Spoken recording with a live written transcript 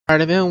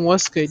Alright then,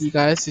 what's good, you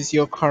guys? Is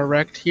your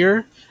correct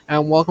here,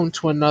 and welcome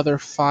to another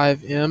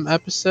 5M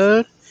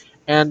episode.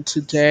 And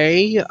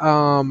today,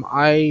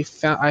 I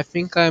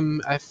think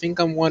I'm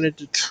wanted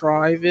to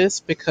try this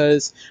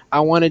because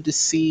I wanted to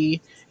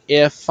see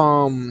if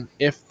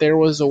there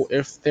was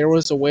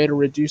a way to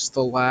reduce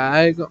the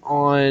lag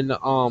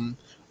on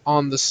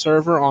the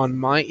server on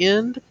my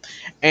end.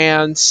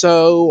 And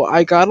so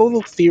I got a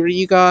little theory,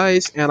 you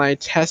guys, and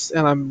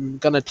I'm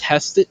gonna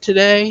test it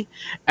today,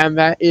 and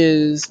that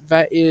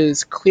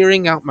is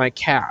clearing out my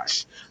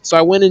cache. So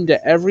I went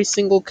into every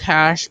single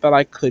cache that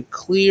I could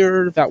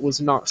clear that was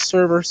not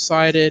server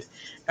sided,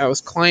 that was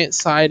client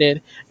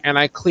sided, and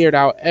I cleared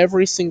out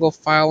every single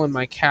file in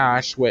my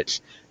cache,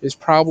 which is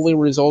probably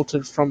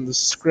resulted from the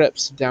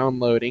scripts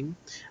downloading.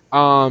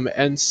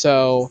 And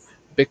so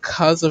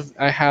because of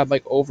I had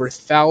like over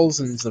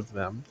thousands of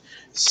them.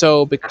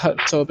 So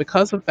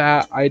because of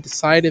that, I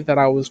decided that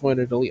I was going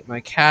to delete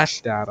my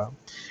cache data.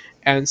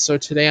 And so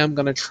today I'm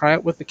going to try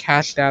it with the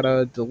cache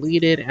data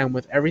deleted and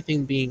with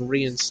everything being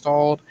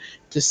reinstalled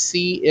to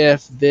see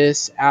if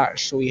this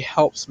actually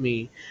helps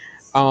me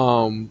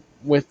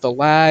with the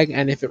lag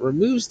and if it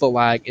removes the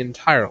lag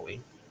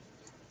entirely.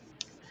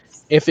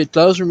 If it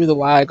does remove the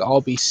lag,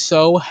 I'll be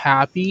so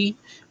happy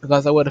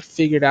because I would have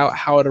figured out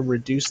how to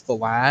reduce the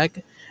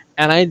lag.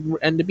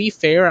 And to be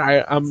fair,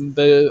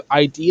 the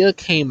idea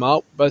came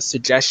up by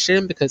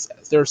suggestion because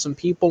there were some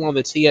people on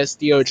the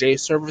TSDOJ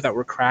server that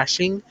were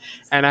crashing,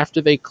 and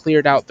after they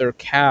cleared out their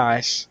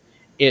cache,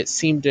 it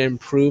seemed to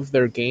improve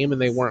their game and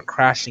they weren't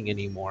crashing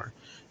anymore.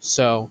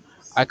 So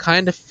I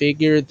kind of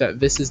figured that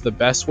this is the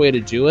best way to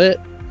do it.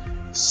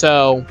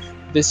 So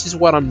this is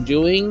what I'm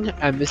doing,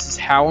 and this is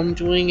how I'm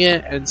doing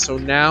it. And so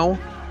now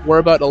we're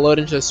about to load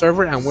into the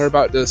server, and we're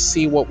about to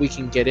see what we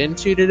can get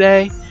into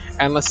today.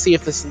 And let's see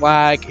if this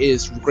lag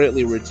is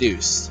greatly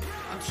reduced.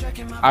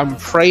 I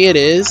pray it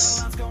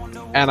is,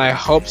 and I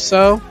hope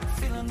so.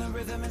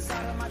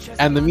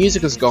 And the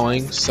music is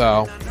going,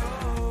 so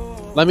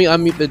let me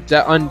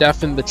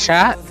undeafen the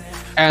chat,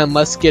 and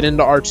let's get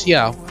into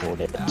RTO.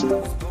 Hold it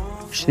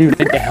down. Shoot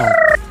it down.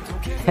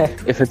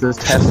 If it's a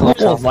Tesla,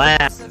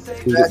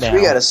 We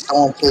got a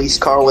stolen police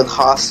car with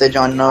hostage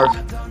on North.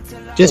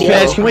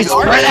 Dispatch, can we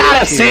spread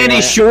out of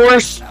Sandy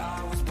Shores?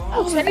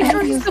 Oh, Sandy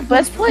Shores is the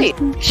best place.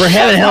 For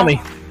heaven help me.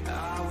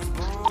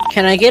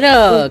 Can I get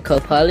a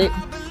co-pilot?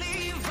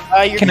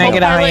 Can I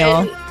get a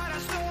high-on?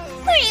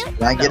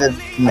 Can I get an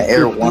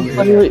Air 1?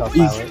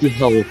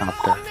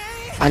 helicopter.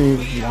 I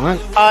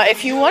want.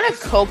 If you want a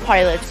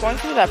co-pilot, it's going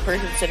through that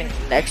person sitting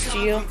next to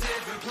you.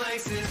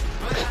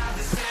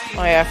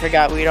 Oh yeah, I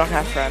forgot, we don't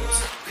have friends.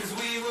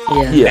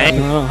 Yeah. I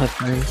don't have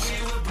friends.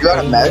 You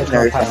got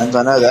imaginary friends,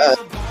 I know that.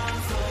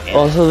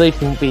 Also, they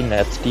can't be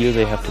next to you.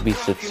 They have to be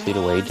 6 feet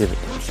away to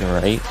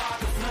right.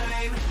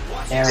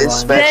 It's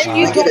special. Then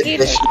you I get don't need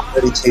addition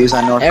 32s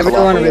on North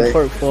Everyone Columbia.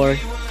 report for.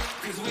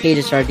 He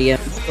just RDM.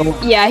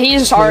 Yeah,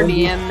 he's just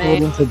RDM,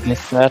 man. Into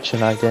dispatch,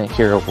 and I didn't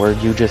hear a word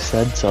you just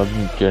said, so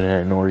I'm gonna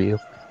ignore you.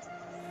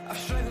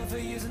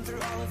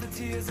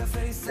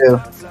 Too.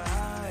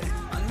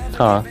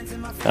 Huh?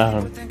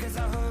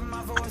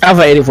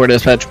 Alpha 84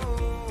 dispatch.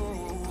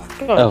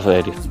 Alpha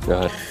 80. Go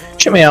ahead.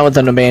 Ship me out with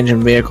an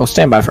abandoned vehicle.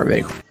 Stand by for a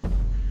vehicle.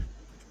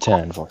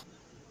 10-4.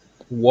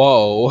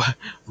 Whoa,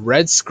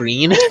 red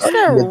screen. Isn't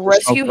there a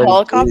rescue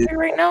helicopter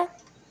right now?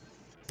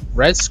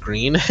 Red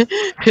screen. Why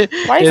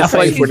is It's that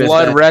like for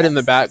blood dispatch? red in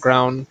the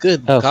background.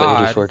 Good Alpha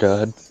God. 84. Go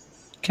ahead.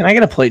 Can I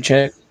get a plate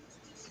check?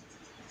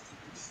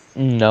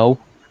 No.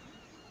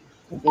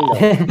 Wow!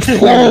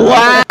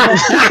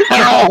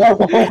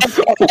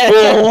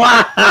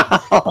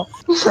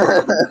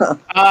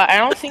 I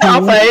don't think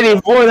Alpha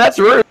 84, that's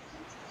rude.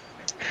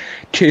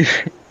 Can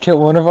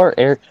one of our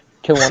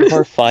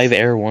 5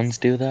 Air 1s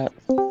do that?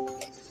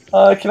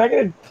 Can I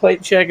get a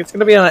plate check? It's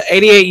gonna be on an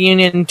 88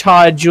 Union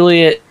Todd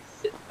Juliet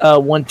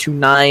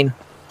 129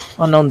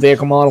 unknown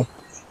vehicle model.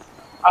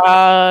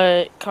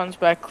 comes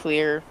back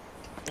clear,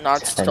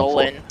 not 10-4.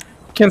 stolen.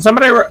 Can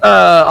somebody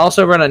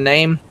also run a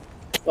name?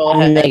 Go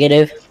ahead.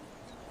 Negative.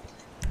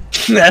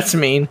 That's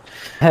mean.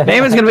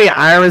 Name is gonna be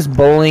Iris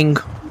Bowling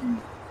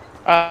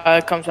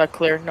Comes back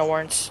clear, no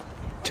warrants.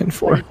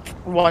 10-4.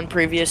 One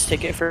previous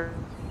ticket for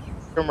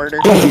murder.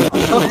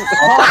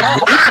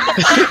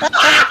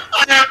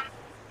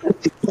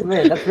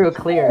 Man, that's real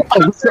clear.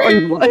 I'm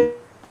sorry, what?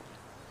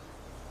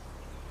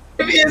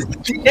 You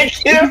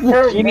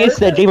need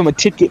to give him a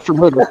ticket for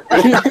murder.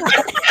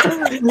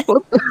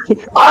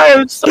 I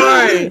am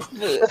sorry.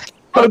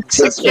 A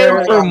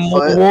ticket for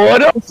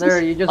what? Sir,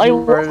 you just I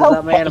murdered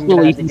love that man. I'm how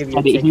gonna have he to give you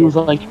a said it. ticket. He was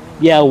like,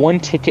 yeah, 1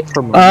 ticket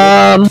for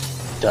murder.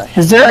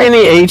 Is there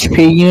any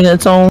HP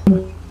units on?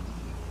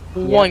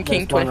 One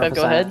King 25,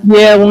 go ahead.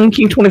 Yeah, one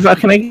King 25.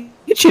 Can I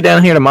get you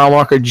down here to mile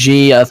marker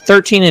G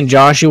 13 in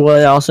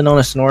Joshua, also known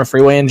as Sonora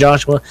Freeway in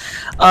Joshua?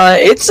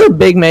 It's a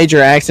big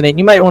major accident.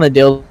 You might want to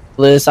deal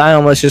with this. I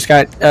almost just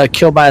got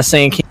killed by a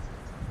Sand King.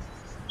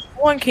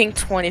 One King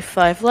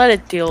 25, let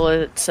it deal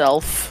with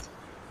itself.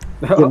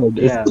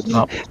 Yeah.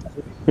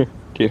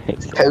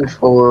 Code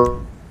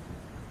 4.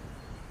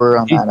 We're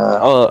on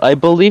that. I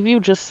believe you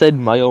just said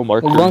mile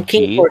marker 1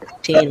 king G.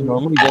 14.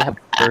 Normally they have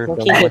 1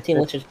 king 15,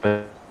 which is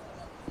fine.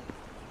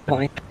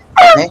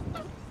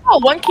 Oh,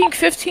 1 king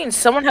 15.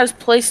 Someone has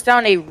placed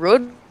down a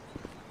road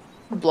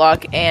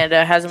block and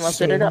hasn't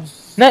lifted it up.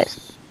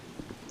 Nice.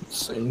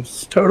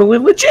 Seems totally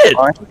legit.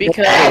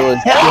 Because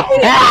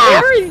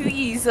where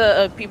these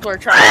people are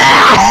trying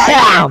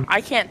to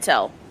I can't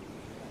tell.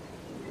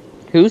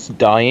 Who's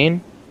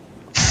dying?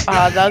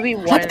 That'll be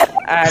one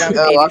Adam.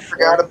 Oh, I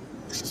forgot.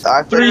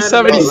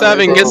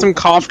 377. Get some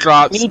cough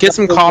drops. Get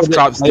some cough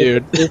drops,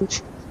 dude.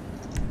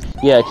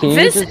 Yeah, can you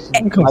This, just...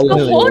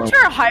 the whole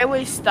entire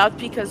highway stopped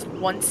because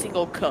one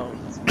single cone.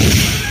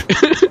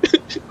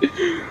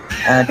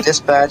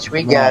 Dispatch,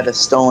 we got a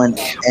stolen.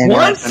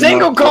 One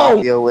single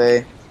cone!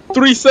 Away.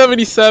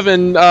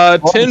 377.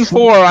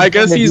 10-4. I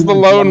guess he's the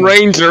Lone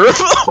Ranger.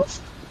 Can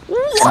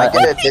I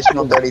get an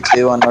additional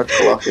 32 on North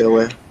Columbia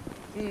Way?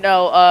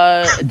 No,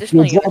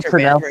 additional units are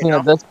banned right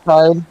now. This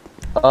side,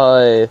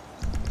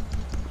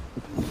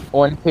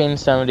 1 king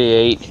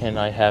 78. Can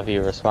I have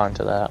you respond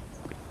to that?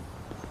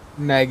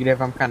 Negative,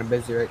 I'm kind of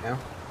busy right now.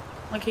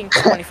 1 king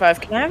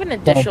 25. Can I have an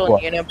additional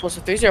unit plus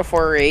a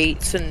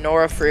 3048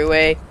 Sonora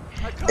Freeway?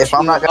 If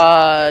I'm not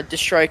gonna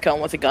destroy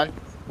cone with a gun.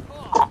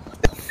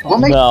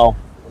 No.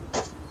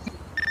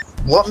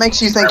 What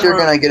makes you think you're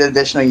gonna get an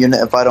additional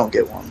unit if I don't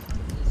get one?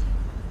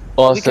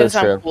 Also Because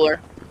true. I'm cooler.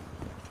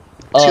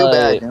 Too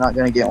bad you're not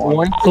gonna get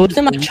one. Who's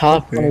in my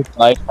chopper?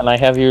 Can I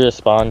have you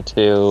respond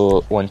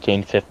to 1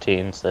 king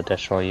 15's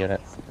additional unit?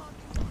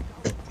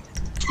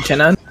 Can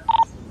I?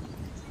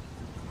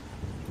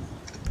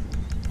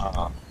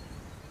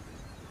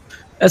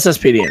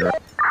 SSPD.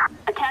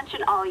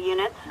 Attention all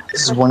units.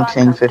 This is 1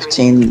 King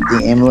 15.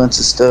 The ambulance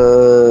is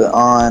still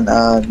on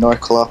North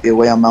Columbia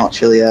Way on Mount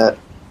Chiliad.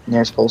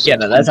 Nearest pulse. Yeah,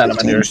 no, that's out of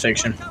my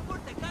jurisdiction.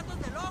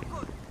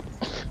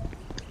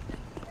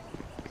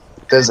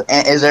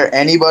 Is there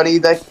anybody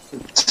that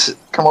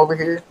come over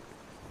here?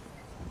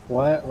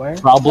 What? Where?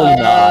 Probably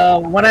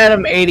not. 1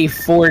 Adam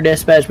 84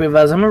 dispatch me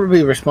advise. I'm gonna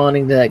be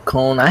responding to that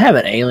cone. I have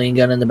an alien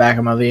gun in the back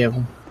of my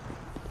vehicle.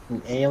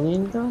 An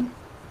alien gun?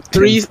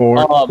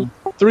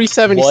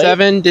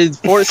 377. Did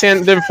Fort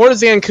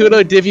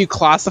Zancudo give you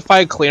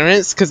classified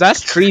clearance? Because that's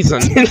treason.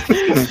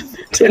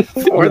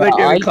 10-4, they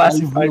gave me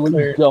classified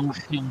clearance. Don't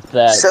think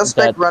that.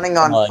 Suspect running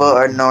on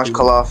foot on North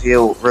Columbia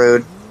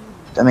Road.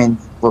 I mean,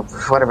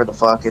 whatever the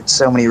fuck. It's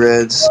so many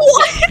roads.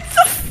 What the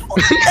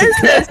fuck is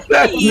this?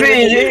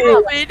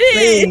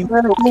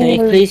 Can you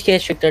please get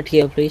strict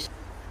RTO, please?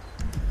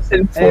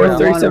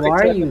 10-4, Why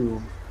are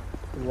you?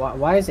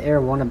 Why is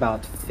Air 1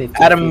 about 50 feet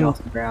Adam,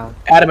 off the ground?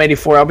 Adam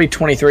 84, I'll be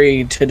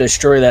 23 to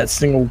destroy that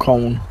single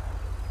cone.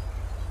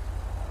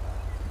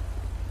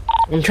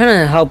 I'm trying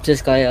to help this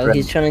guy out.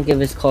 He's trying to give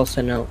his call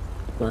sign out,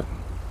 but...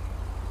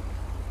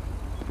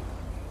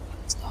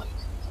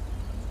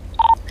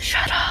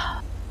 Shut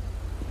up.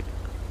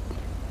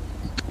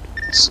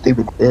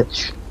 Stupid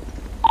bitch.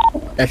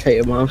 That's what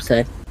your mom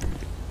said.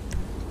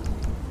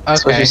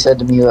 That's what she said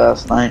to me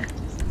last night.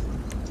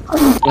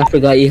 I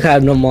forgot you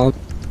have no mom.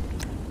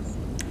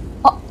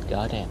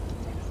 Goddamn.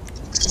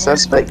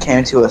 Suspect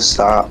came to a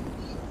stop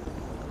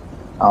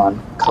on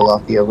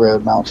Columbia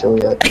Road, Mount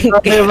Chiliad.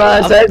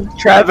 I said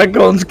traffic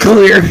cone's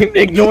clear.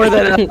 Ignore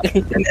that.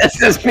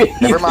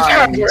 Never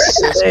mind.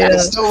 Suspect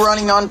is still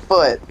running on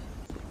foot.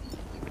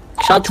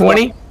 Shot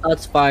 20?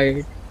 Shots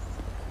fired.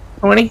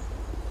 20?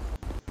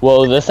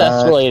 Whoa, this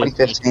escalated.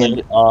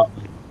 2015.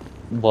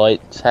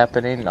 What's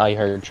happening? I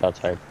heard shots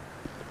fired.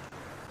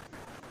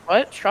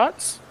 What?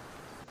 Shots?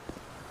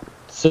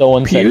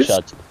 Someone Pews? said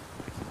shots.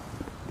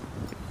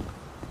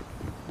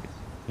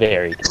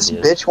 Very This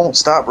confused. bitch won't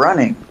stop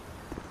running.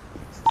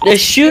 The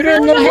shooter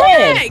in the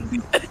head!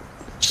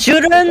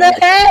 Shooter in the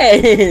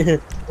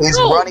head! He's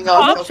No, running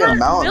on cops fucking are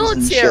mountains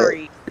and shit.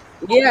 military.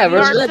 Yeah, We we're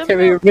are the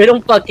military. We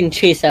don't fucking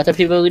chase after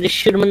people. We just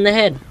shoot them in the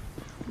head.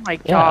 Oh my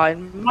god,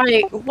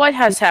 what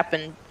has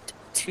happened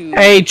to...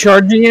 Hey,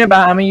 charging in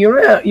behind me. You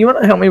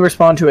wanna help me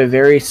respond to a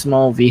very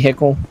small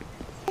vehicle?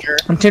 Sure.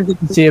 I'm tempted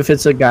to see if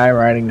it's a guy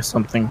riding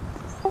something.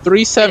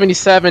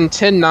 377.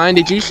 10-9.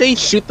 Did you say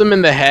shoot them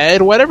in the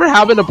head? Whatever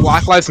happened to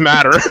Black Lives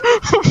Matter?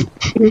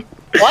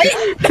 What?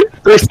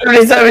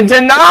 377,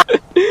 10-9! I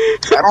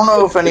don't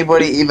know if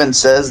anybody even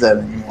says that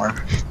anymore.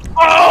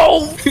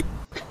 Oh!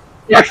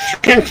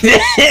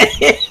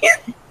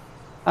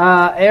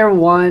 Air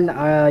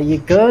 1, you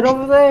good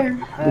over there?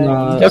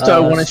 No, Just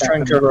one is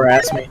trying to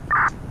harass me.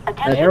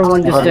 Air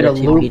 1 just did a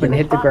loop and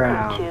hit the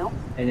ground.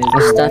 And is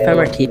The staff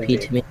member TP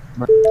to me.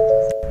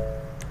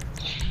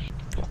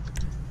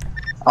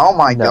 Oh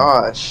my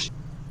gosh.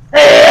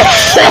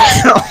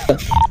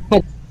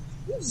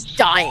 He's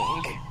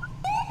dying.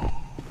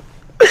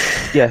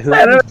 Yeah, who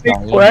I don't think,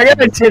 well, I got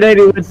a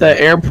 1080 with the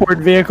airport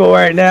vehicle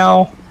right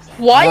now.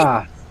 What?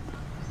 Ah,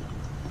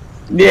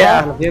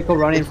 Yeah. a vehicle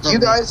running Did from you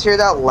guys hear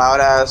that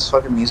loud ass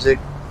fucking music?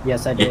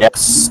 Yes, I did.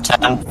 Yes,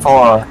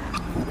 10-4.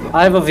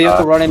 I have a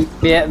vehicle running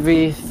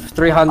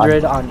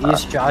S0300 on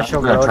East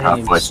Joshua Road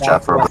heading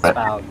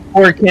southwestbound.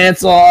 Or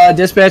cancel.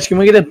 Dispatch, can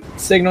we get a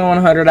signal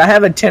 100? I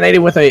have a 1080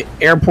 with a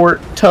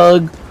airport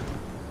tug.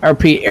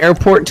 RP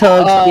airport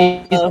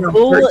tug.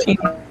 Who? 13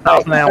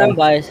 miles an hour.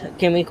 Standby.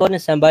 Can we go to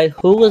standby?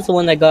 Who was the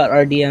one that got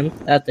RDM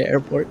at the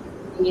airport?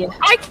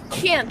 I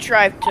can't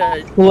drive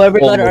to Whoever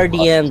got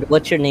RDM'd,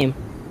 what's your name?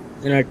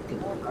 In our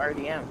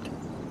RDM.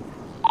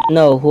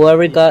 No,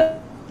 whoever got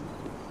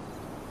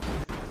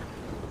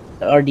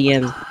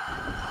RDM.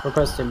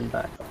 Requesting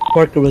back.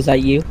 Porker, was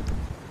that you?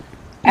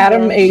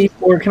 Adam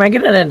 84. Can I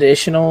get an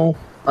additional?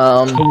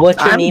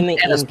 What's your name in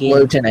in game?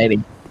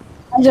 1080.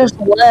 I just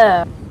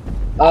left.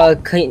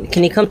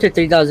 Can you come to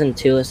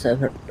 3002 if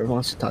Ever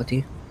wants to talk to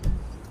you?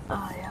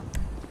 Oh, yeah.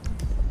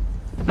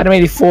 Adam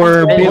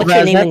 84. What's your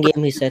name in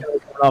game? He said.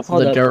 Off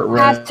Hold the up. dirt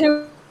Have road.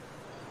 to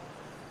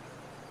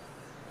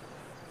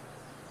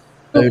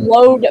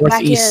load What's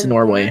back East in.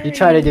 Norway? You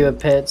try to do a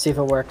pit, see if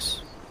it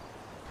works.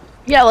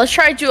 Yeah, let's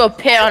try to do a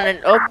pit on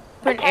an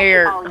open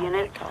air. All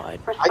units. God.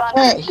 I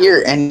can't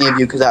hear any of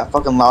you because that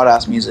fucking loud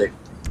ass music.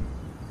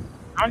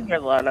 I don't hear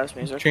loud ass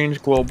music.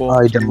 Change global.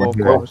 I to don't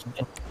local.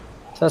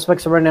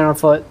 Suspects are running on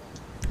foot.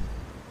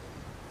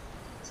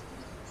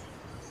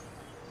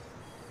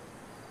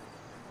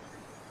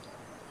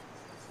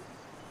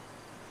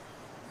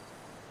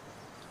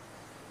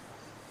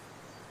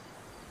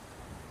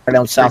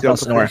 Down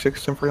southwest north.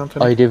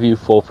 I give you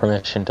full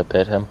permission to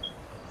pit him.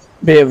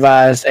 Be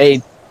advised,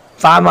 a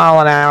 5 mile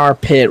an hour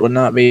pit would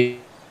not be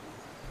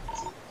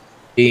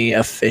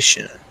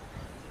efficient.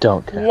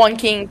 Don't care. 1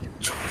 King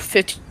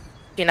 15.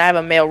 I have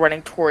a male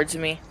running towards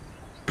me.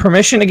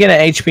 Permission to get an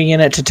HP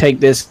unit to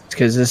take this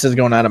because this is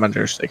going out of my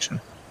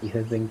jurisdiction. You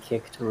have been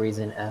kicked to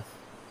reason F.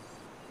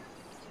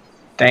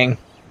 Dang.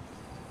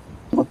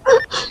 Yo,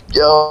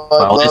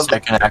 Well, at least I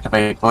can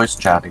activate voice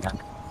chat again.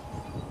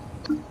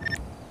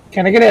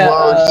 Can I get a?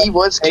 Well, he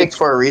was kicked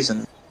for a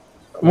reason.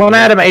 One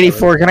Adam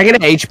 84. Can I get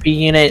an HP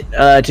unit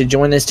to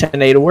join this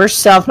tornado? Where's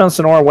southbound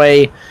Sonora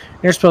Way?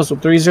 Near postal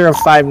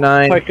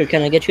 3059. Parker,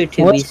 can I get you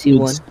to What's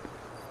BC1?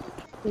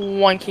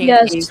 1 King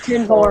Yes,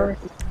 84.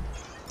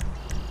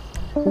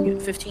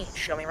 15.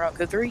 Show me route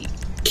code 3.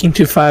 King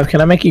 25. Can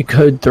I make you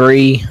code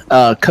 3?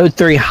 Code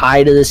 3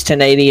 high to this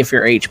 1080 if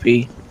you're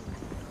HP.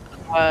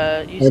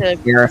 You said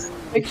Here.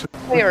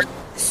 Way or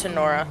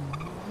Sonora?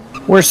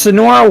 We're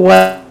Sonora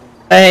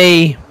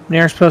Way.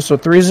 Nearest postal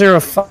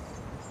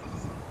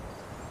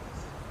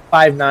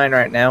 3059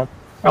 right now.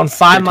 On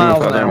 5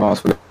 miles an hour.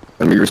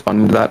 Let me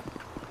respond to that.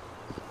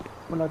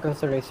 I'm gonna go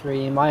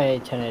 33. My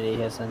 1080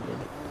 has ended.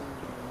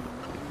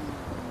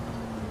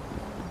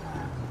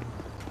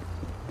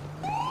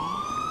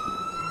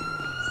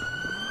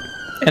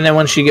 And then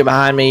once you get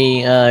behind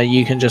me,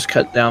 you can just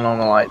cut down on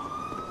the light.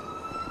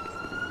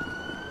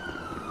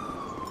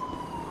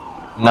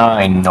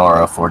 9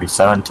 Nora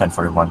 47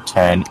 1041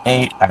 10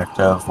 8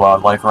 active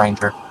wildlife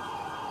ranger.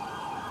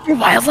 Your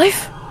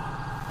wildlife?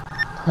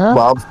 Huh?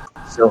 Wild,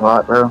 so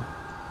hot, bro.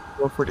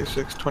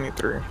 446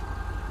 23.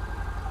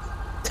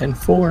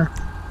 10-4.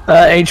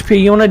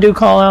 HP, you want to do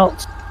call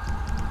outs?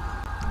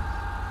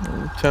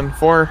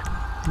 10-4.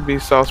 Be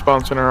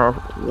southbound center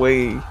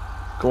way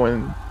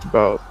going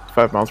about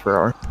 5 miles per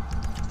hour.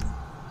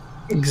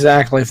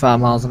 Exactly 5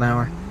 miles an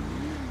hour.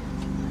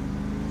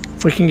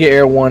 If we can get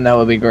Air 1, that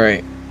would be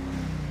great.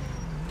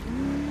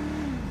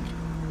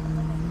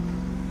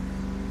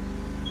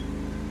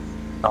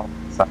 Oh,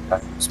 fuck,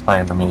 I was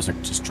playing the music,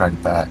 just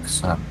tried back,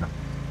 so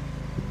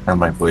or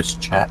my voice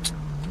chat.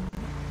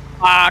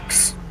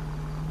 Box.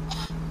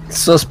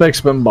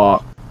 Suspect's been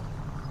bought.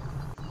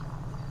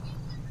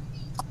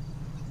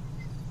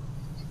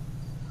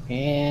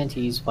 And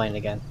he's playing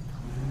again.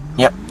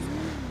 Yep.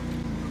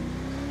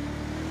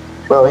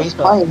 Bro, he's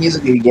playing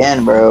music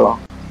again, bro.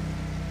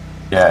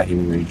 Yeah, he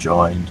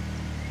rejoined.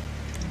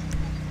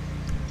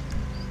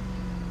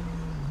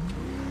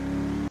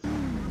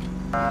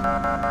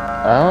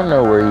 I don't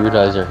know where you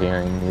guys are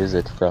hearing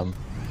music from.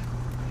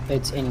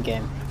 It's in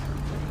game.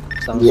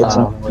 Yeah.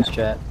 On voice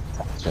chat.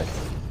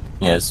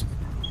 Yes.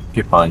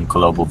 People in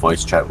global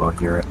voice chat will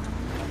hear it.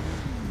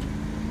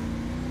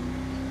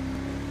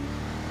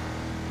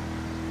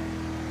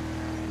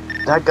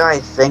 That guy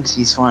thinks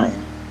he's funny.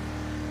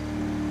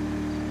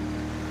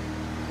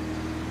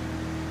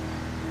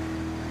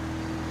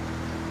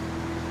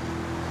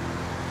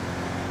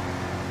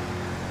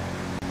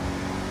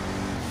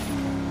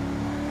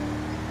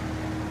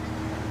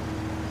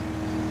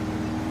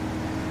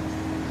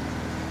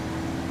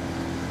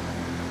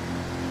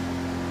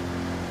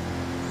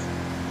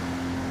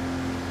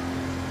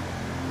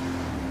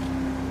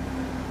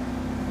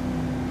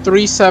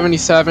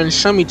 .377.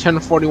 Show me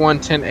 1041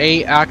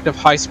 10-8. Active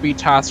high speed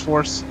task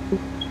force.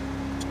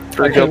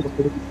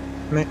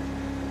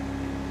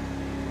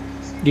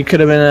 You could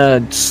have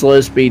been a slow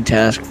speed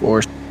task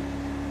force.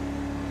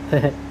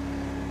 That's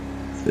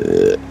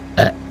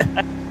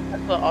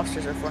what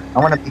officers are for. I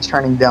want to be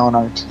turning down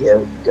RTO.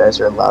 You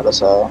guys are loud as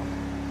hell.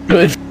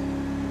 Good.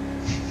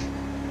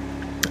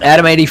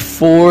 Adam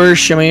 84,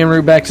 show me en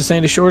route back to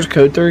Sandy Shores,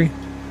 code 3.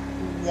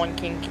 1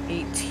 King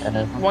 18.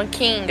 One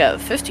King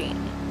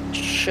 15.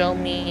 Show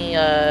me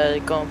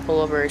go and pull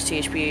over a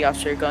CHP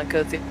officer going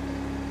code 3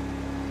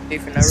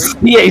 for no reason.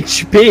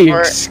 CHP,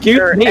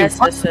 excuse me.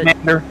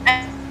 Commander.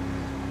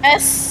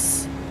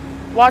 S.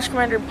 Watch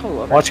Commander pull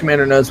over. Watch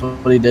Commander knows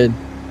what he did.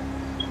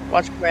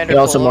 Watch Commander He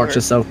also pull marks over.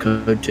 himself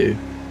code 2.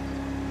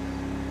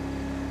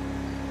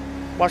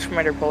 Watch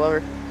Commander pull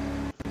over.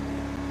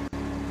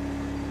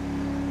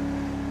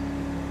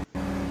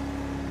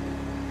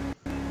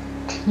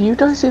 Can you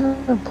guys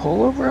even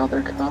pull over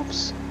other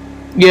cops?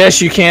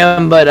 Yes, you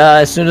can, but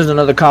as soon as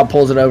another cop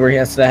pulls it over, he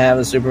has to have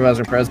the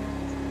supervisor present.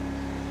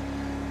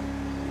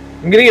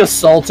 I'm getting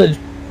assaulted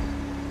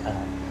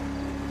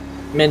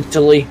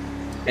mentally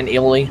and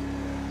illy.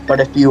 But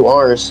if you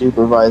are a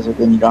supervisor,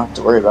 then you don't have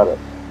to worry about it.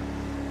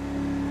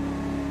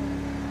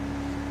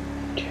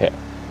 Okay.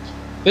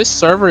 This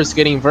server is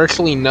getting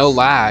virtually no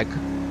lag.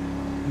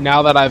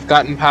 Now that I've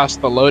gotten past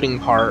the loading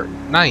part.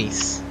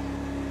 Nice.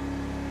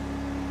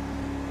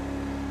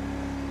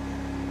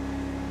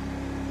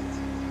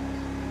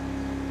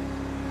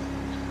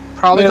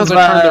 Probably because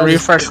I turned the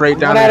refresh rate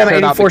down and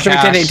cleared out the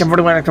cache.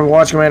 41 active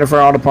watch commander for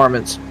all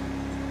departments.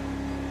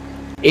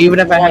 Even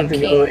if I have to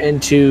go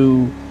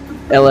into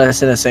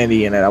LS and a Sandy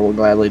unit, I will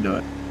gladly do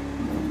it.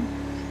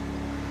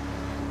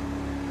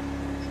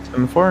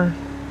 7-4.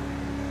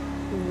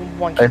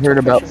 One I heard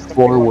about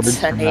 4 words.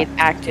 10-8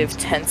 active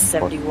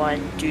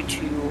 1071 due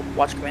to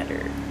Watch Commander.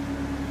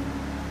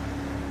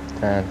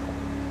 10.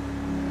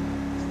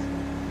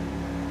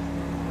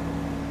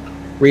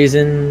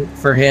 Reason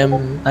for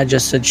him, I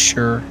just said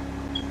sure.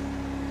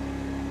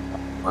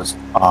 Was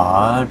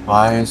odd.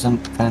 Why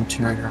isn't the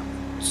interior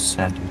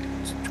sending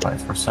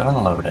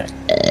 24/7 loading?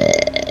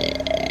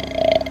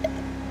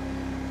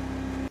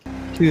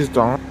 Please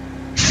don't.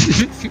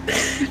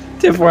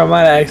 Tip where I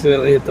might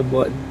accidentally hit the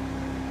button.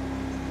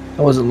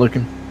 I wasn't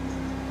looking.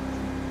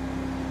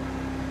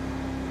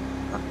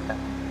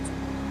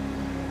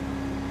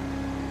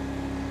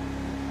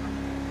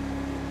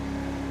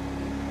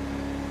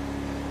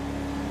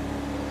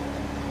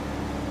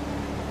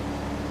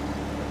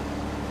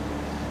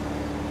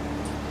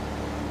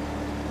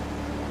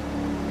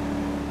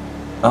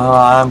 Oh,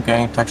 I'm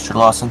getting texture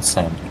loss and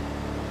sandy.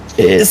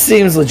 It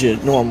seems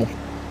legit, normal.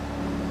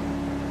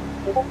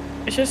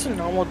 It's just a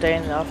normal day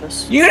in the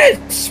office.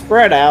 Units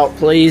spread out,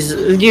 please.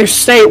 You're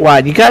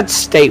statewide. You got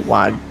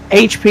statewide.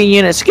 HP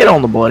units, get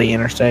on the bloody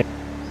interstate.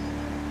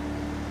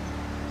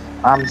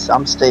 I'm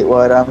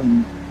statewide.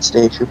 I'm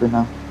state trooper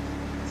now.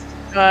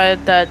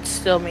 That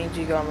still means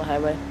you go on the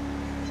highway.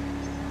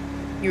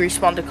 You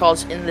respond to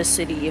calls in the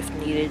city if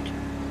needed,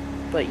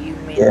 but you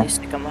mainly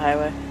stick on the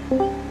highway.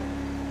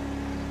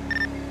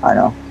 I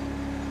know.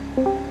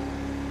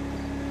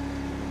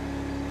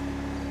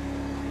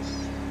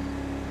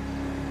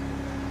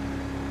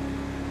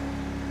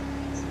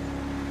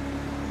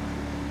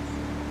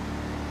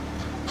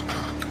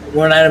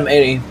 One item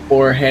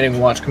 84, heading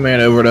watch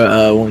command over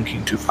to 1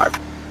 King 25.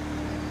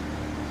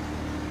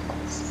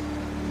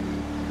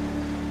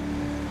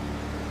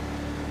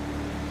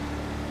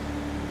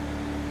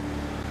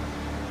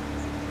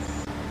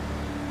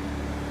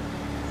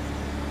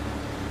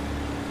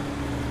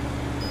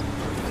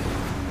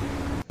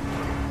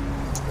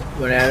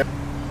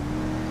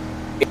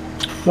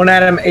 One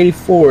item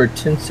 84,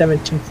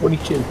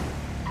 10-17-42.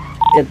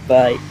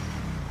 Goodbye.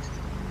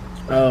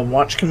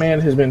 Watch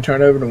command has been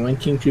turned over to 1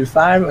 King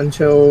 25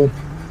 until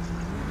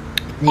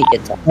he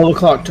gets up. 12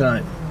 o'clock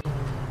tonight.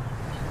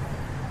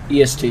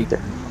 EST.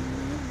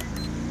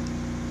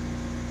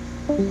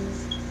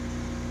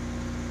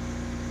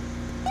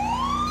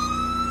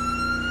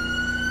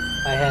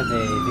 I have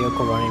a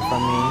vehicle running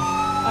from me.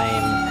 I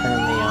am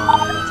currently on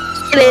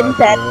Route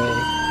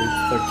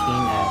 13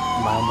 at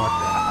mile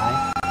marker high.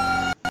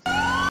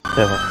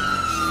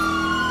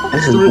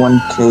 This is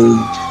 1K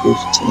 15.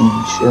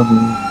 Show me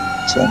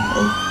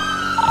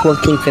 10-8. 1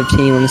 King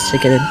 15 on the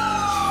ticket.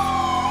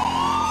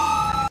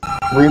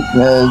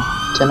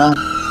 10-9.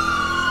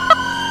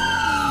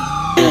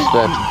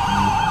 Dispatch.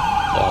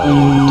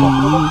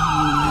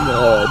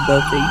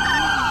 Nothing.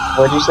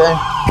 What'd you say?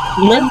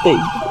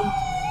 Nothing.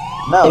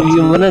 No. If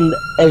you wanna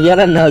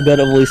know, go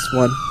to voice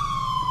 1.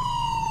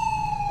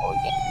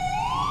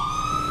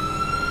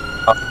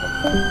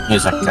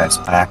 Music guy's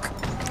back.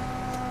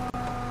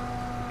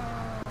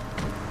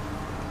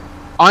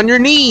 On your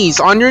knees!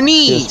 On your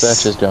knees!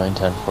 Dispatch is going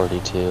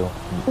 1042.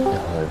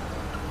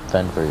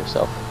 Fend for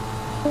yourself.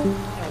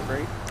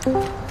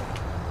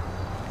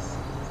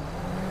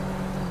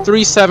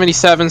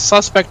 377,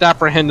 suspect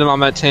apprehended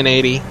on that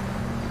 1080.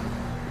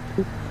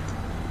 This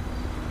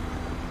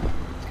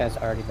guy's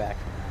already back.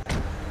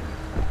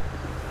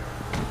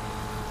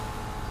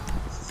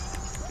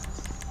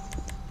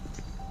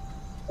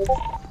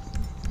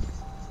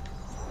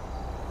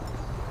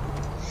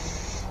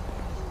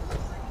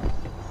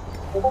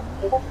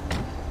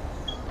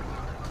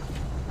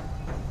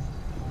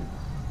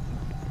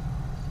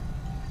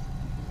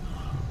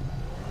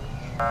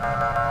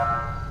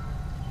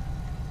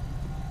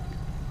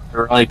 I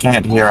really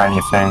can't hear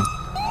anything.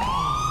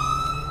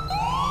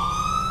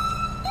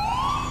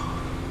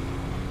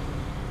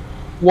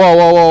 Whoa,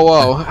 whoa, whoa,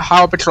 whoa!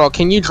 Highway Patrol,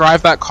 can you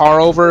drive that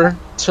car over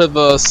to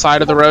the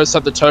side of the road so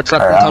that the tow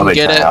truck can come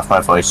get it? Off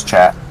my voice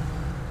chat.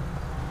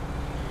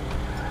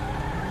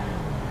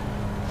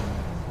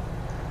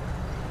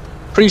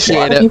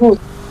 Appreciate it. People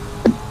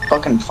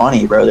fucking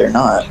funny, bro. They're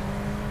not.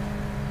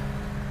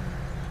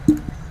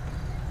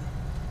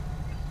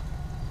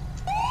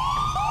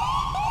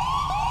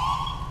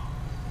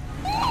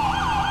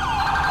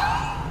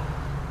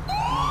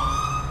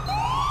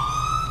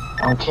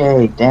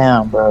 Okay,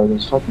 damn, bro.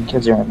 These fucking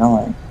kids are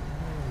annoying.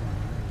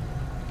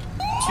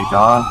 Is he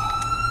gone?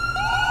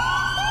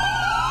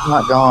 I'm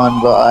not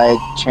gone, but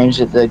I changed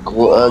it to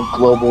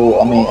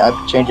global. I mean, I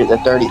changed it to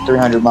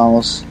 300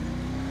 miles.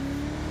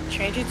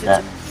 Change it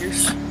to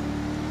years.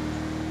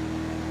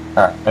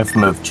 Alright, I've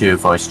moved to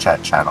voice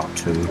chat channel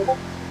 2.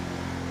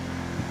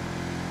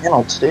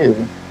 Channel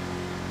 2?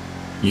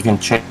 You can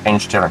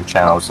change different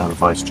channels in the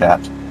voice chat.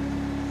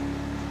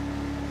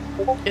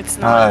 It's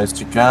not. Is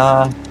he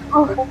gone?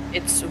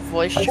 It's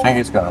voice I chat. think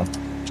he's gone.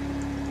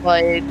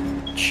 Like,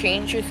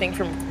 change your thing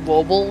from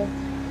global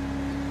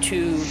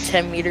to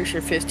 10 meters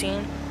or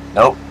 15.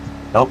 Nope.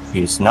 Nope,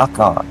 he's not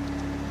gone.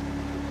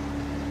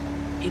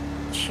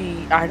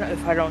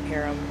 If I don't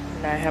hear him,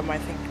 and I have my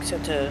thing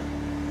set to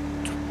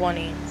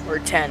 20 or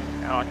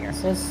 10 on here. It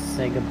says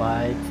say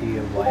goodbye to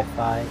your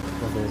Wi-Fi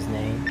with his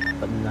name,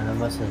 but none of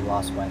us has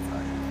lost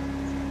Wi-Fi.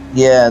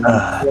 Yeah,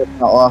 not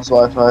lost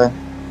Wi-Fi.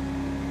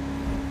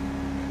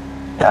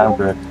 Yeah, I'm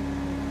good.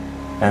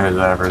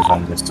 Whoever's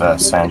on this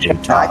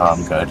Sanjay Taha,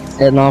 I'm good.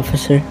 An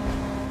officer.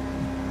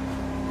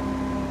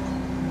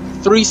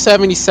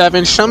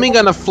 377. Show me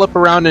gonna flip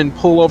around and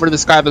pull over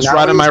this guy that's Now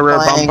right in my he's rear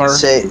playing, bumper.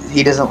 Say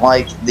he doesn't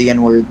like the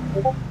N-word.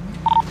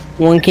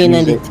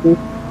 1K92.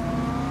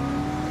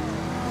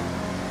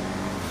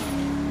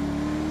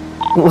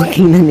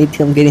 1K92,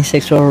 I'm getting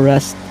sexual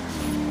harassed.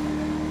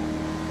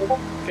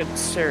 Good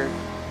sir,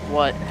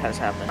 what has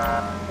happened?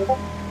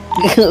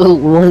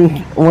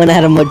 one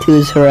Adam or two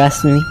is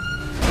harassing me.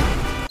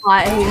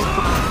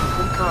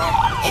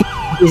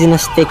 He's gonna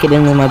stick it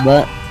into my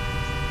butt.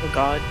 Oh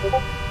god.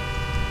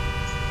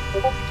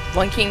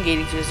 1 King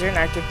 82, is there an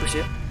active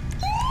pursuit?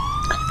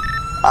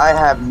 I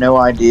have no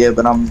idea,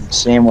 but I'm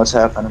seeing what's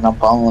happening. I'm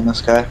following this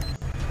guy.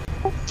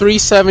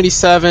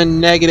 377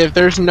 negative.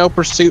 There's no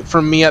pursuit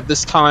from me at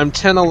this time.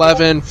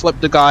 1011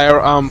 flipped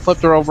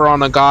her over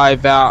on a guy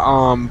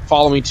that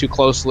followed me too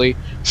closely.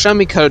 Show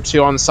me code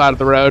 2 on the side of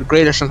the road.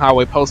 Great Eastern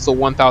Highway, postal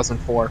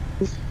 1004.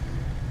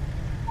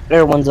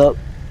 Everyone's up.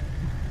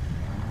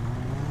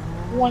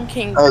 1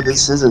 King. Oh,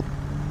 this is it.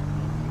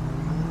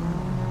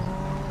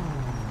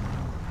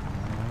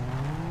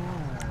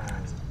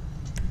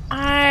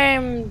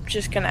 I'm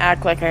just gonna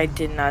act like I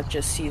did not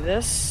just see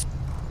this.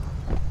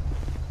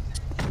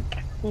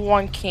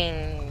 1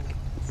 King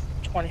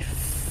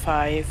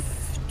 25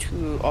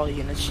 to all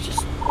units,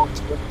 just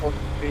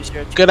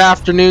Good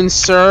afternoon,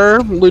 sir.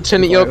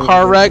 Lieutenant Yo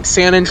Car Wreck,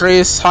 San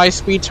Andreas High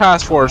Speed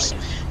Task Force.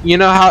 You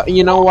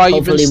know why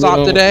you've been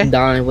stopped today?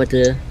 Die with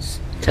the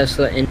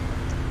Tesla in.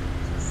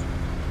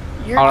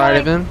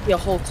 Alright then.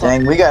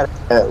 Dang, we got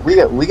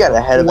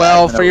ahead of.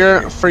 Well, for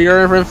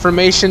your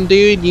information,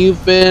 dude,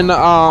 you've been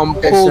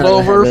pulled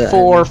over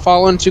for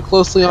following too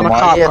closely on a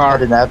cop car.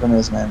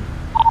 Man?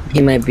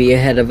 He might be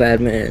ahead of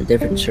admin in a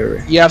different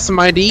server. You have some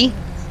ID?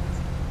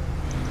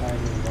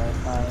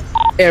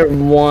 Air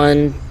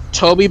 1.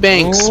 Toby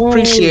Banks,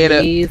 appreciate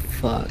it.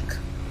 Fuck.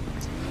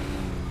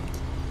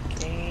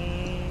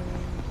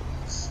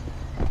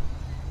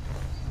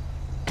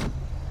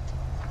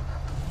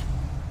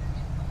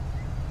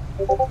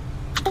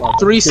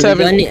 Do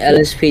any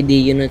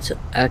LSPD units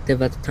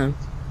active at the time?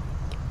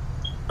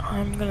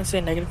 I'm gonna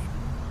say negative.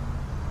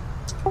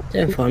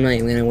 Damn, I'm not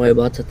even gonna worry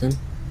about that then.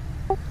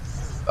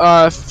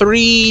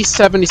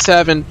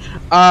 377.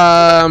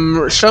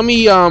 Show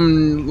me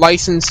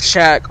license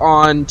check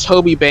on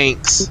Toby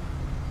Banks.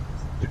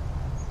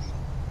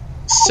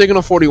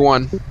 Signal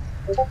 41.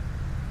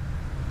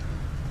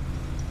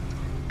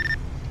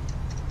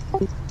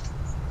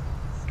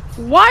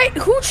 Why?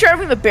 Who's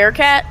driving the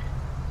Bearcat?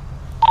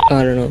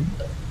 I don't know.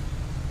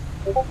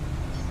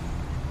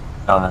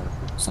 No,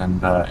 it's in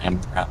the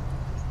MRAP.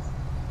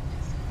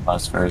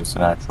 Unless there's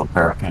an actual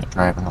Bearcat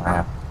driving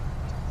around.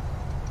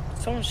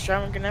 Someone's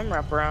driving an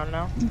MRAP around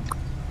now.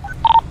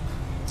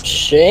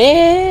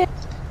 Shit.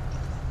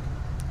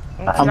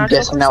 I'm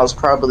guessing that was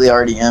probably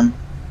RDM.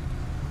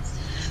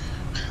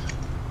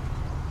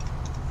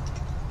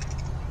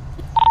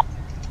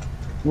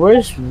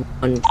 Where's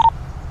one?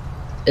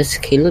 Is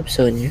Caleb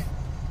so in here?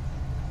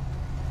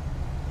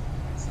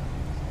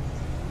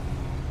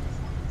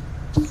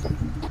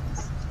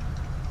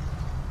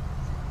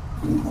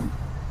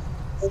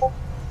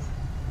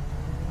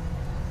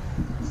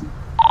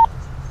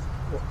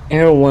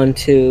 Air 1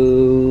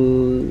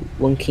 to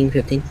 1 King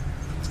 15.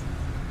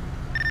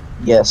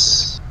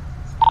 Yes.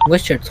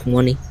 What's your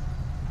 20?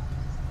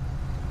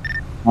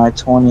 My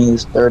 20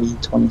 is 30,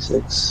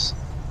 26.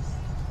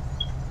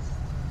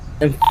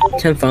 And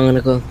 10 I'm gonna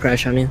go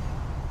crash on you.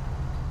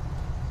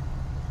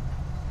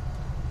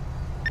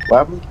 What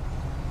happened?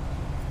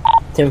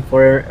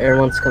 10-4,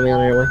 everyone's coming on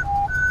their way.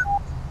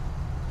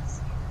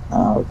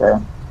 Oh,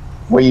 okay.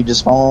 Were you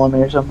just following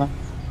me or something?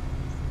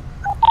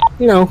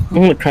 No, I'm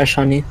gonna crash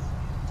on you.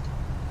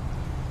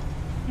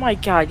 My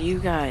god, you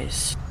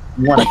guys.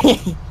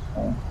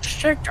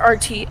 Strict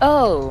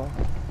RTO.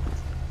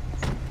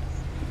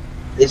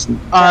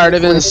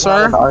 Alright, then,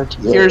 sir.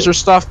 Here's your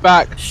stuff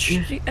back.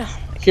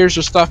 Here's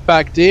your stuff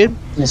back, dude.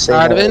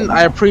 Alright, then.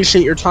 I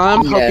appreciate your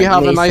time. Hope you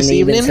have a nice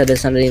evening.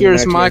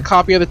 Here's my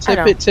copy of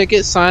the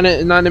ticket. Sign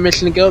it, not to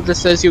mention the guilt.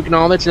 Just says you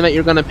acknowledge and that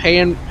you're going to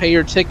pay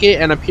your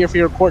ticket and appear for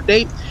your court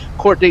date.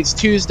 Court date's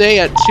Tuesday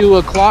at 2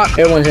 o'clock.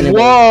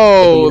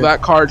 Whoa!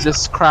 That car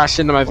just crashed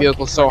into my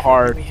vehicle so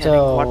hard.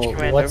 So,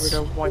 Over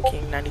to 1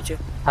 King 92.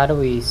 how do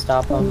we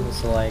stop them?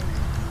 So, like,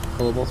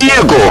 global.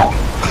 Nickel!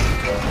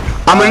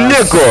 I'm a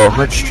nickel!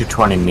 Switch to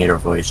 20-meter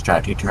voice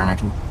chat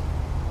eternity.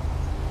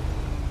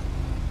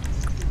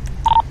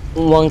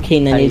 1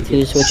 King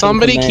 92.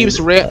 Somebody keeps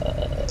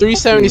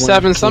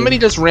 377. Somebody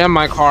just rammed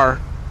my car.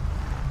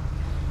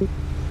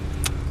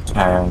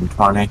 10,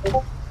 20.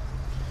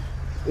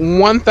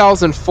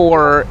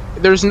 1004.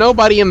 There's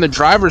nobody in the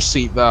driver's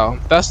seat though.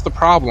 That's the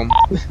problem.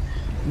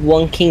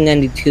 1 King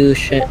 92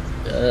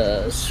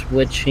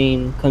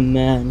 switching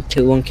command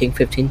to 1 King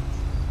 15.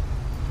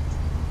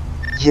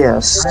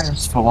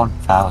 Yes. For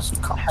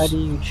 1,000 calls. How do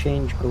you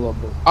change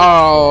global?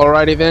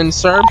 Alrighty then,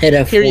 sir.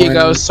 Here you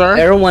go, sir.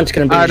 Everyone's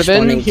gonna be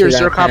responding to here's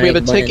that your copy of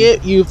the panic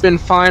ticket. You've been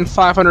fined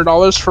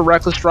 $500 for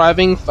reckless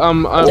driving.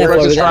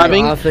 Reckless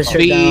driving.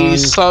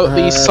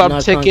 The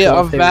sub ticket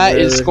of that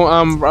is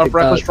of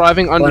reckless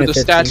driving under the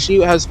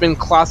statute has been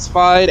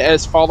classified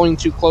as following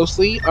too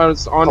closely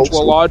onto a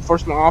law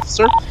enforcement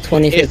officer.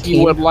 If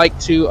you would like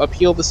to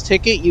appeal this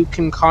ticket, you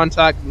can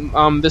contact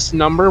this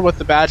number with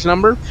the badge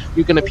number.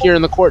 You can appear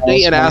in the court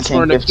date and ask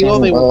for an appeal.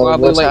 They will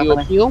gladly let you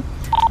appeal.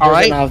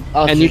 Alright?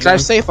 And you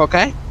drive safe,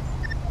 okay?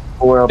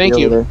 Thank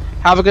you.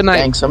 Have a good night.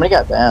 Dang, somebody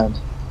got banned.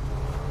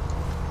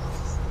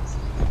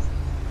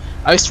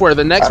 I swear,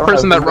 the next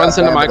person that runs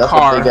into my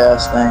car. Big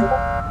ass thing.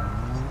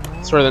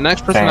 I swear, the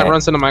next person that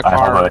runs into my car.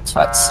 I don't know, it's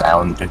that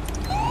sound.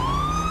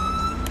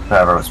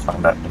 Whoever was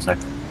playing that music.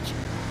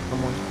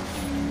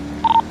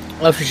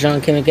 Officer Sean,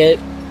 can we get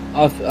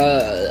off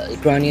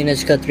ground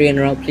units cut 3 in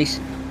a row, please?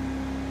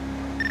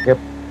 Yep.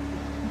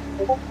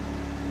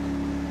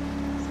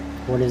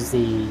 What is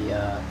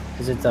the,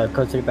 is it the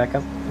code 3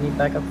 backup? Need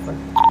backup for?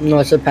 No,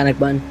 it's a panic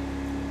button.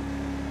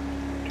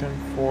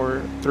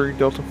 10-4-3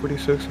 Delta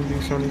 46 and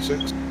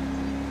D76.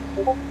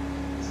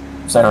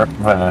 So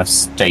I'm gonna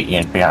state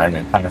in behind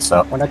and kind of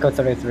stuff. When I go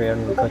 33,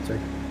 I'm gonna code 3.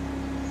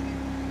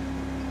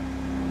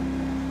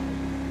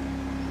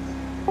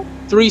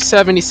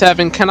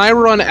 377. Can I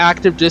run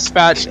active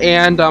dispatch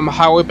and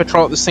highway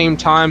patrol at the same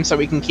time so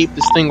we can keep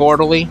this thing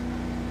orderly?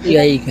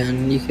 Yeah, you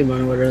can. You can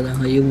run whatever the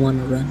hell you want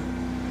to run.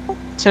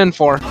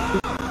 10-4.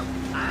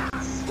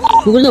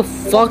 Who the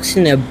fuck's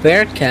in a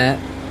Bearcat?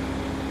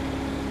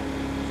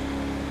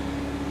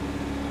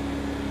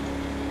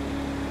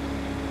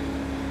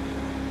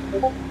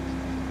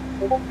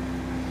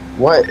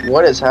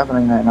 What is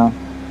happening right now?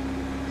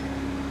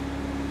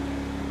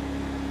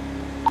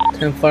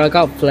 10-4, I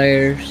got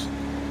flares.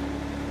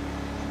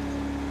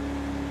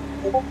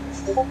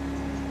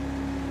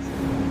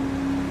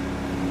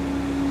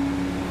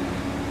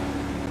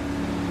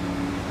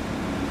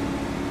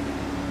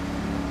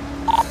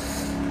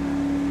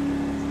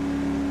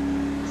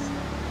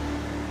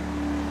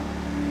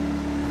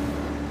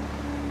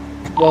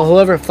 Well,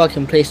 whoever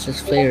fucking placed those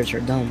flares are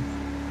dumb.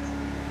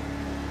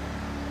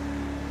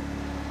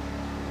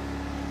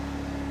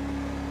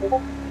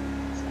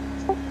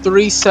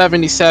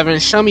 .377.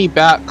 Show me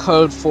back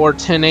code for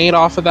 10-8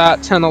 off of that.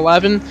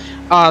 10-11.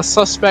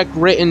 Suspect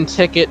written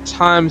ticket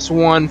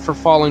 ×1 for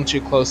following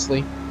too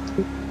closely.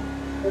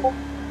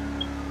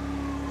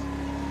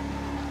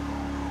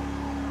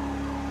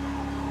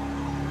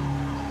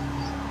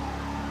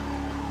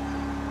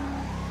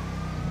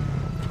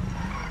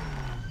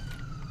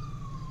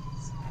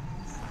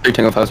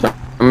 Tango fast.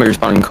 I'm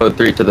responding code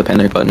 3 to the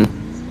panic button.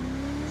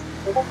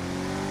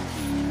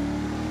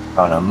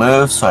 Gonna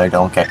move so I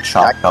don't get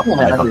chopped up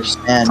by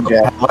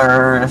the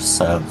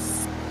propellers of.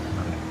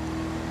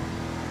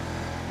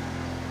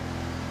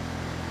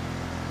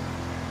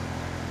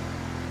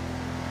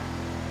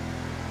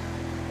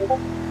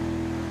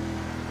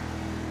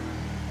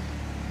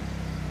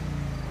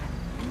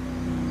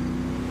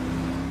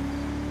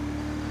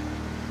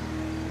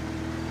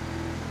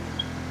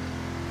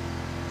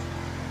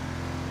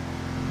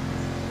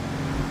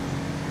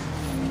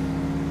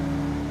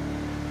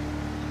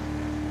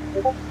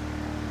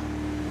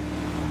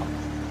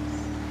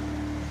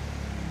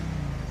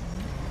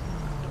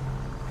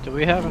 Do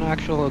we have an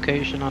actual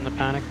location on the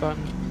panic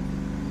button?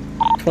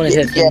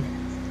 2015. Yeah.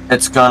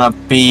 It's gonna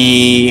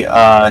be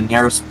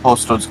nearest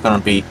postal is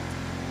gonna be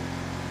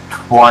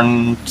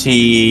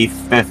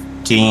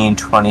 2015,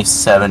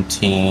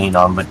 2017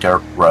 on the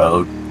dirt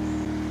road.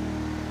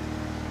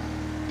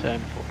 10-4.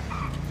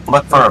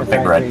 Look for a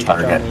big red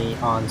target.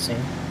 On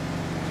scene.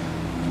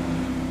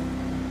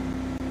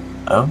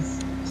 Oh.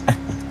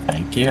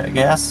 Thank you, I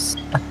guess.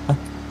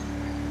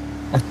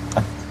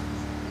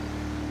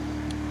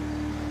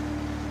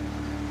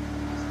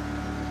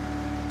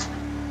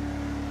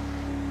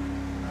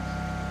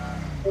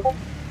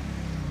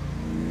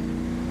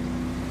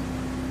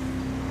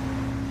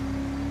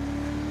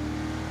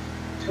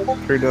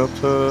 Three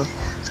Delta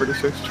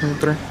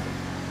 4623.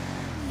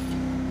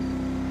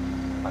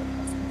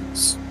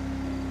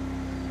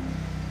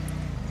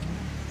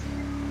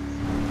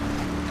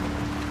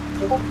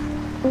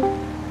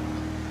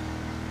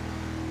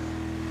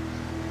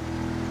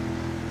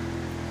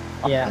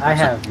 Yeah, I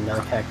have no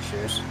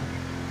textures.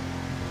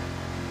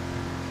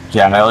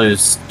 Yeah, and I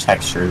lose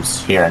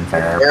textures here and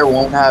there. Air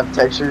won't have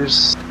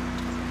textures.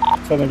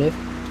 Affirmative.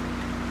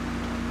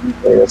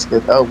 Okay, that's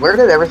good. Oh, where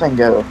did everything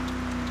go?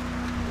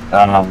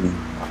 I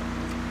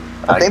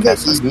think they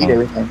guess it's DV'd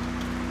everything.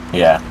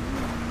 Yeah.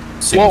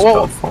 Seems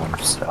Whoa. code for,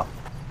 so.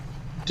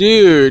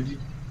 Dude,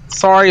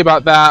 sorry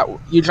about that.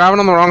 You're driving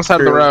on the wrong side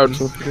of the road.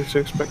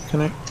 36 back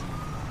tonight.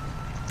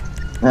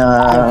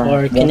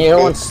 Or can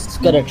everyone's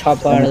get a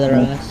chop out of their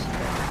ass?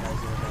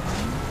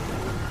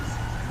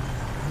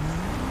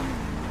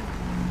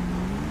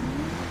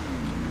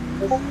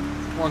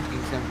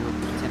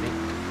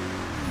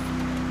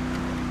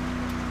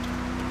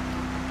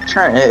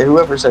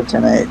 Whoever said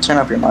 10-8, turn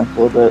up your mic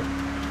a little bit.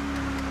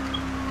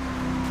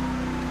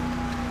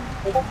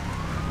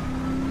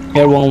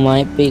 Everyone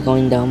might be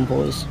going down,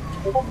 boys.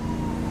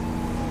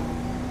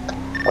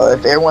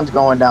 If everyone's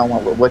going down,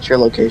 what's your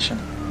location?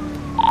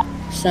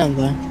 Stand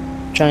by.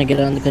 Trying to get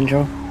it under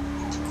control.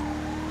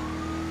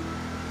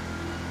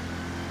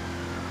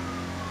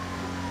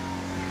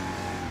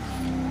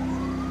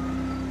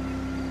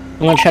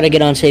 I'm gonna try to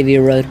get on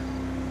Xavier Road.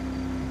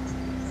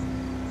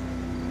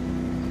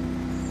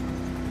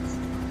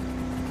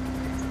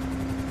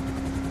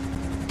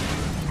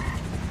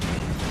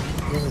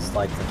 This is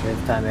like the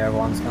 5th time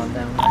everyone's gone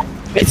down, right?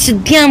 It's a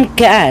damn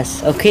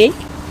gas, okay?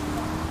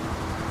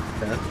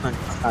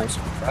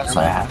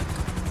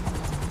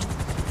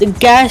 The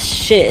gas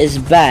shit is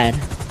bad.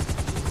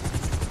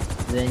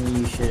 Then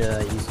you should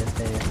use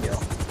Infinity Fuel,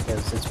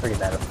 because it's pretty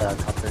bad without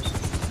couplers.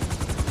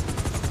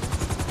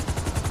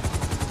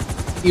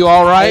 You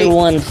alright?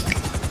 Everyone. I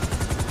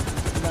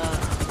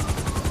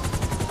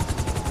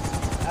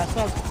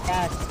smell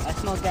gas. I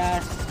smell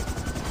gas.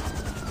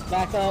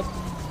 Back up.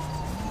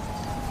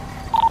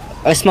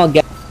 I smell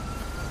gas.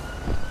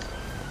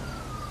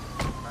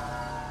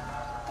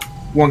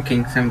 1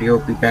 King 70 will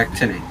be back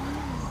tonight.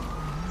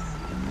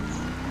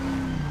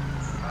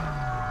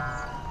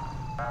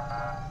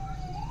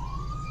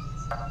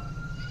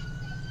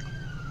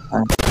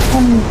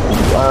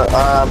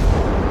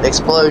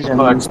 Explosion.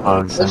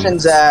 Explosions.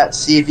 Explosions at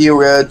Seaview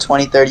Road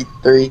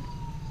 2033.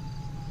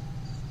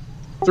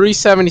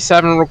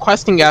 377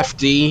 requesting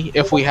FD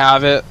if we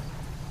have it.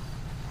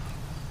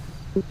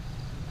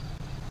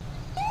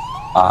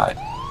 I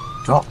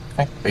don't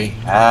think we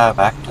have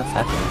active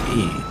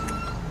FD.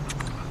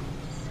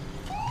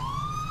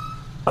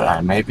 But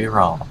I may be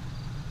wrong.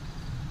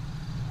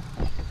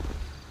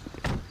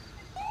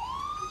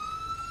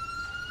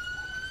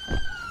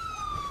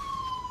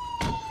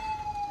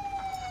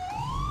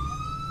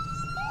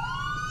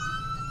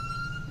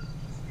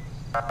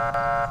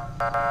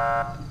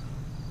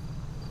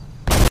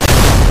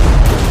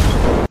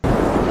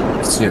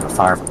 Let's see if I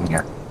fire from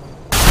here.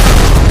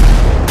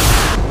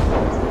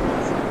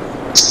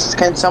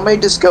 Can somebody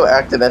just go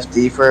active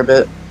FD for a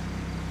bit?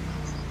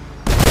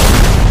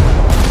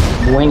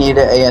 We need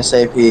it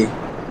ASAP.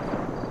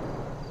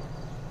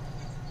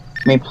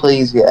 Can we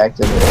please get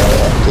active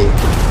FD?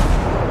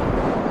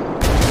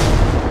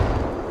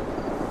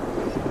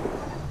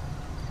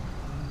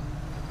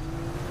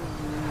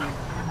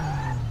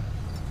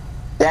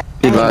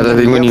 Hey guys, I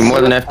think we need more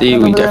than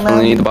FD, we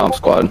definitely need the bomb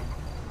squad.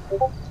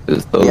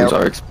 Because those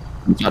are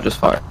not just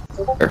fire.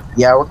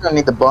 Yeah, we're gonna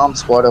need the bomb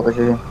squad over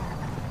here.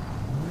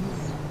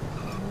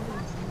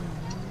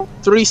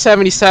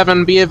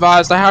 377, be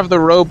advised, I have the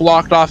road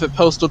blocked off at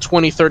Postal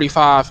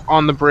 2035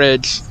 on the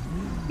bridge.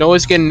 No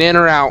one's getting in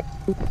or out.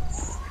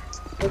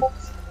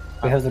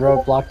 We have the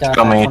road blocked out.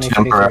 Coming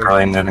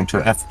temporarily moving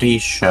to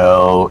FD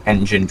show,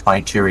 engine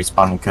 22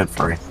 responding code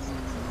 3.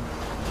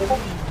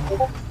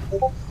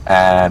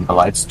 And the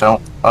lights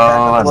don't.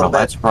 Oh, and the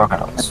lights are broken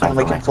out. And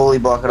we can fully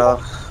block it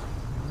off.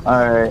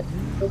 Alright.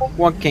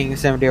 1 King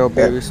 70 will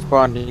be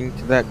responding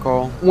to that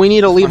call. We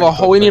need to leave a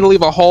hole. We need to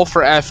leave a hole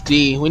for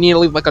FD. We need to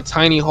leave like a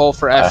tiny hole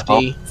for FD.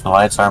 I hope the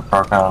lights aren't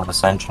broken out of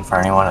this engine for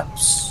anyone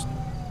else.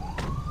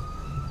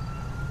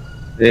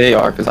 They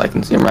are, because I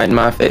can see them right in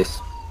my face.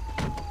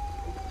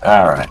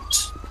 Alright.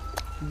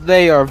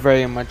 They are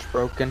very much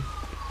broken.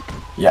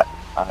 Yeah,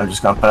 I'm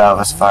just gonna put out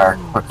this fire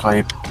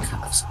quickly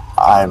because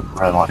I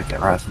really want to get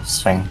rid of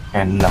this thing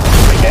and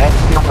get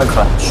the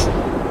clutch.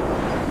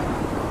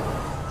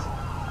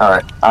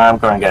 Alright, I'm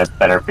going to get a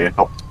better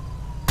vehicle.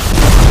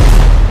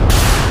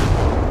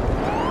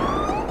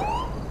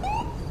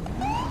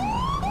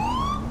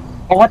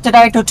 What did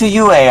I do to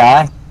you,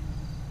 AI?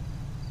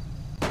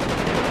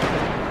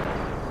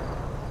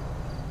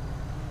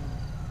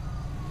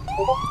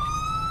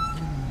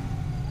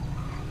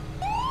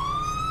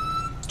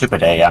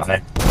 stupid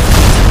AI.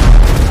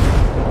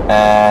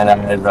 And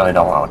I really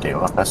don't want to deal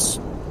with this.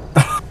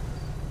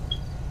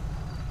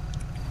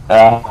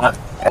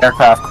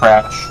 Aircraft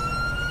crash.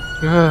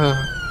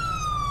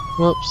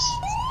 Whoops.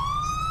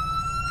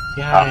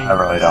 I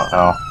really don't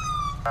know.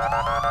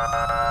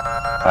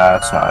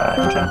 That's not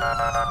an engine.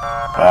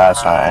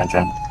 That's not an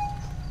engine.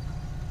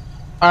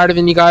 Alright,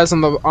 then you guys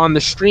on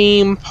the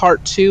stream,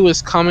 part 2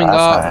 is coming That's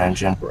up. not an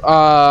engine.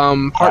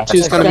 Part 2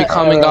 is going to be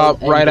coming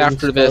up right engines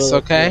after this, go,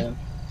 okay?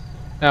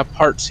 Yeah,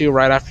 part 2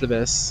 right after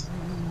this.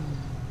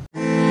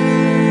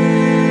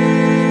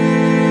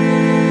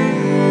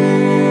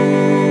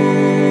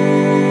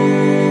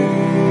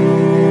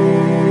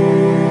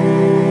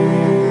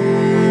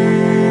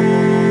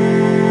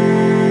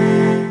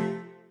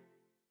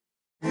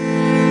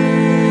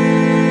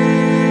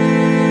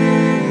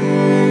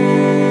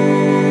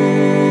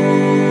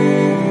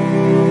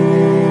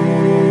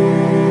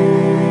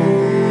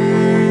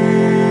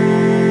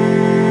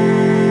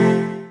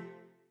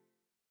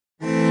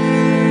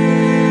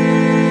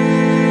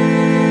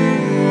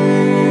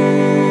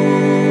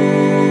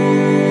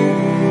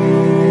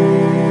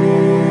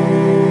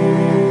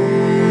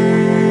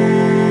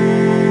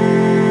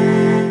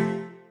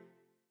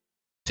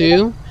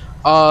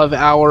 Of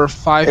our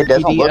 5 It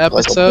doesn't PD look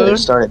like a player episode.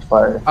 started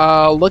fire.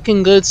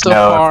 Looking good so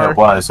No, far. if it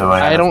was, it would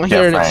I have don't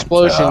hear an different,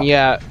 explosion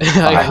yet.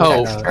 I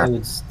hope. No, it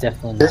was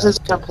definitely This not. is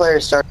when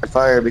players started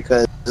fire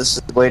because this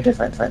is way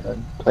different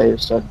than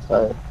players started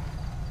fire.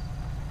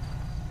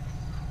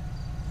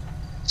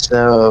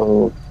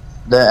 So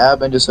the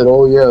admin just said,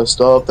 "Oh yeah,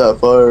 stop that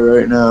fire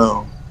right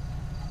now."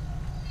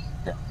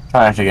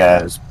 Trying to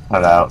get his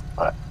put out,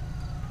 but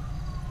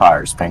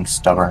fire's being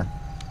stubborn.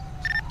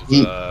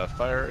 Is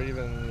fire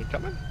even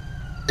coming?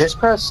 Just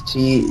press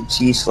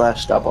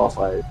T/stop all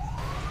fire.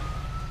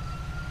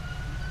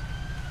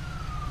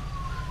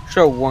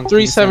 Show one.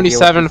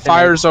 377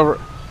 fires over.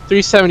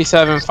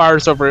 377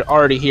 fires over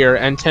already here,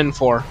 and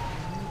 10-4.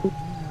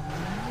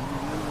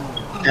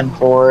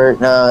 10-4.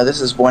 No, this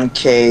is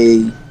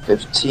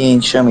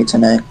 1K15. Show me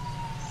tonight.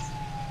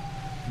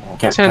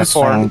 Get 10-4. this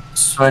thing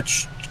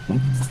switched.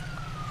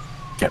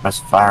 Get this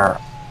fire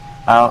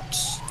out.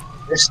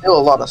 There's still a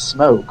lot of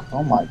smoke.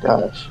 Oh my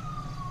gosh.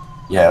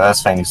 Yeah,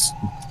 this thing's.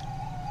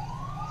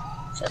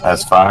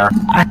 That's fire.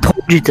 I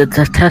told you that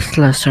the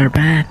Teslas are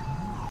bad.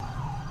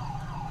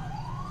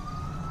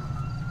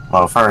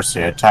 Well, first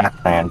he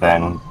attacked me, and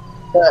then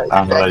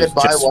I'm going to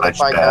just switch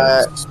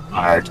guys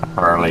fire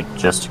temporarily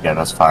just to get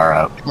us fire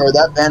out. Or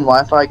that banned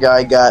Wi-Fi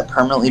guy got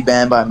permanently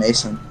banned by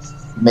Mason.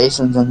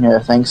 Mason's in here,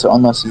 I think, so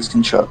unless he's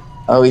control.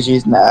 Oh, he's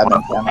using the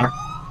admin camera.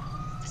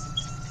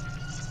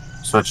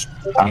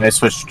 I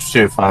switched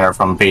to fire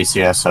from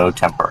BCSO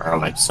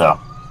temporarily, so.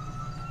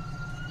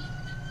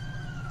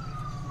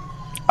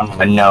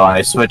 No,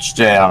 I switched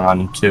it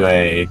on to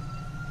a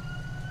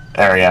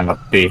area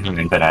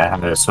behind, but I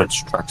had to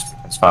switch trucks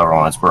because fire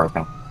was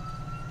broken.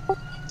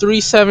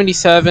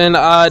 377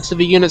 to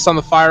the units on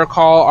the fire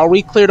call. Are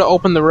we clear to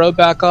open the road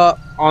back up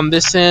on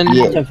this end?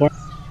 Yeah. 10-4.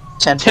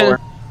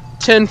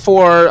 10-4.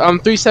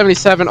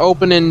 377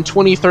 open in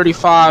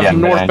 2035 Yeah,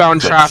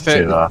 northbound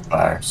traffic. To,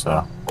 fire,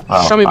 so.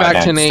 Show me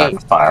back to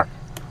Nate. Fire.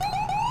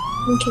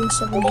 King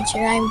 72,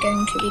 I'm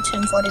going to be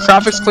 1041.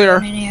 Traffic's clear.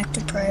 Any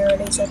active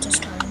priorities at this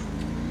time.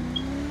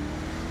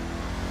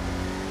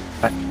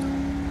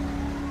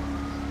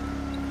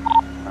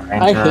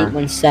 I hate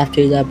when staff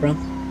do that, bro.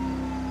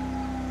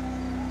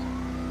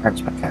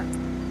 Hurts my car.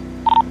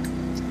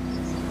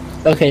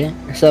 Okay,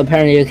 so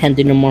apparently you can't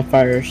do no more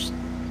fires.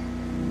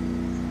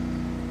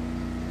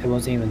 It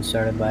wasn't even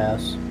started by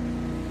us.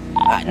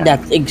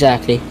 That's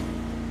exactly.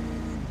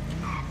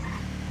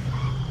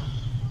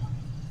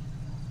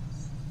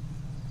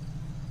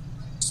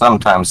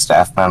 Sometimes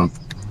staff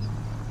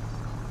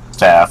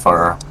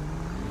are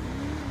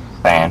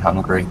fan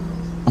hungry.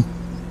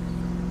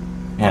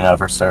 In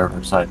other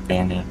servers I've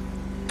been in.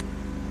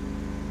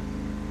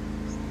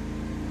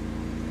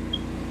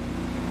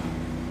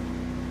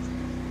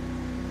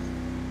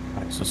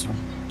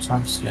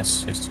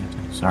 Yes, it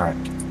is. Alright.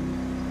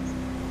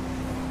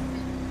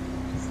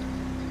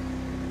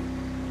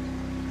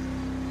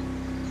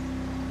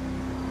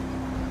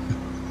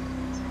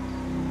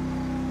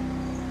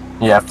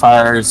 Yeah,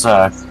 fire's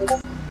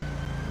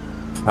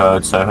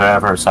code, so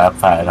whoever's at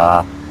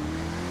that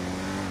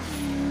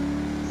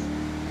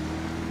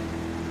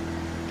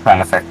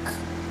traffic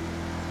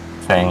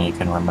thing, you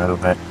can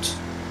remove it.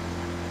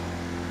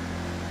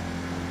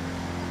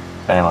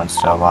 If anyone's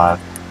still alive.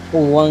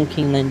 1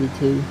 King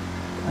 92.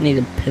 I need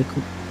a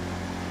pickle.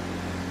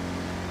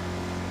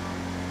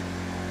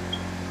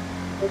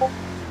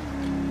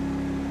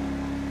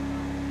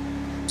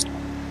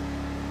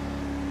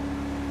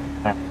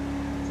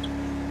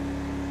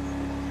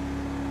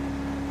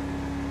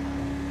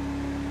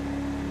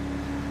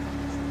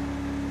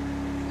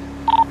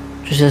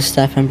 There's a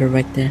staff member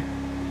right there.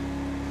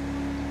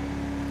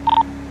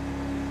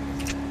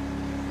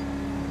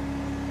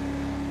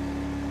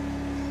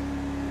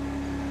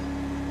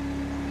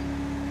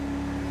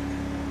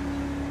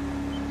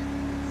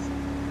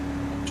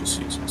 Just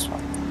use this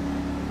one.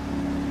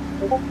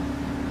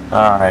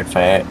 Alright,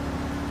 Faye.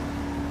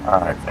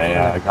 Alright,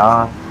 Faye,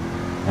 gone.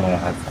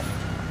 Yeah,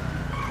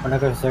 When I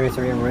go to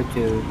 33 en route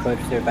to Coach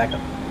Zero backup.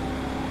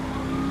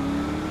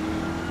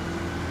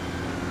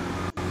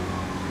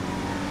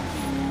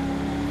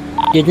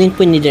 Do you think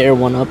we need to air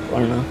one up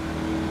or no?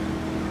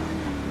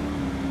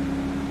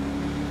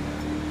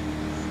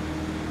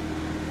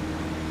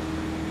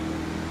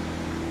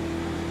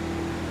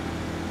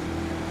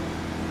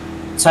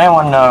 Does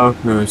anyone know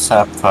who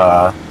set up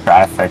the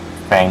traffic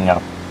thing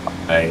up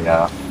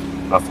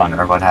the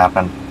thunder? What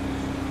happened?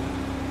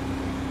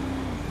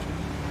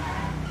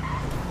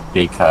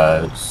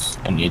 Because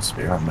it needs to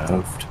be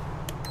removed.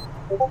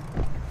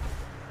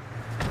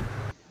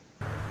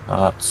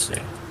 Let's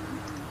see.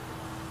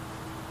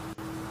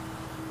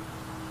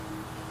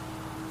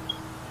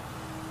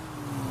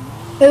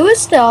 Who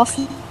is the off?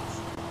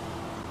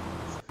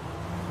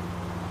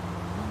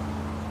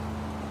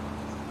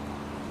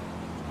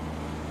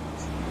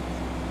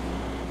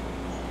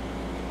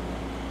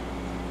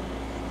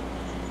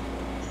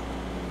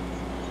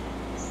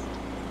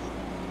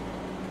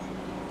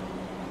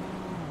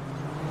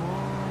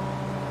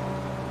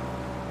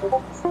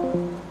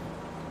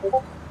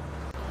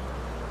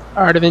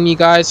 Alright then, you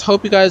guys,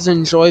 hope you guys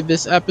enjoyed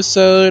this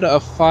episode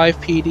of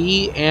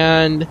 5PD,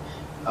 and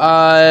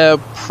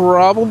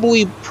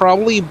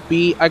probably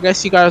be, I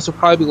guess you guys will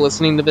probably be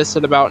listening to this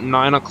at about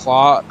 9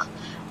 o'clock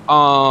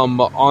on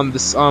the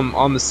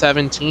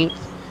 17th.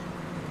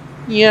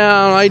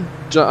 Yeah,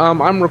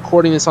 I'm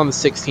recording this on the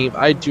 16th.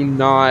 I do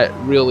not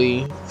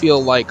really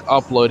feel like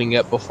uploading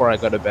it before I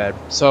go to bed.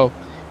 So,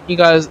 you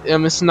guys,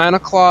 it's 9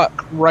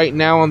 o'clock right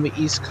now on the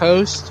East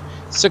Coast,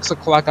 6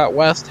 o'clock out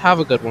west. Have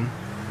a good one.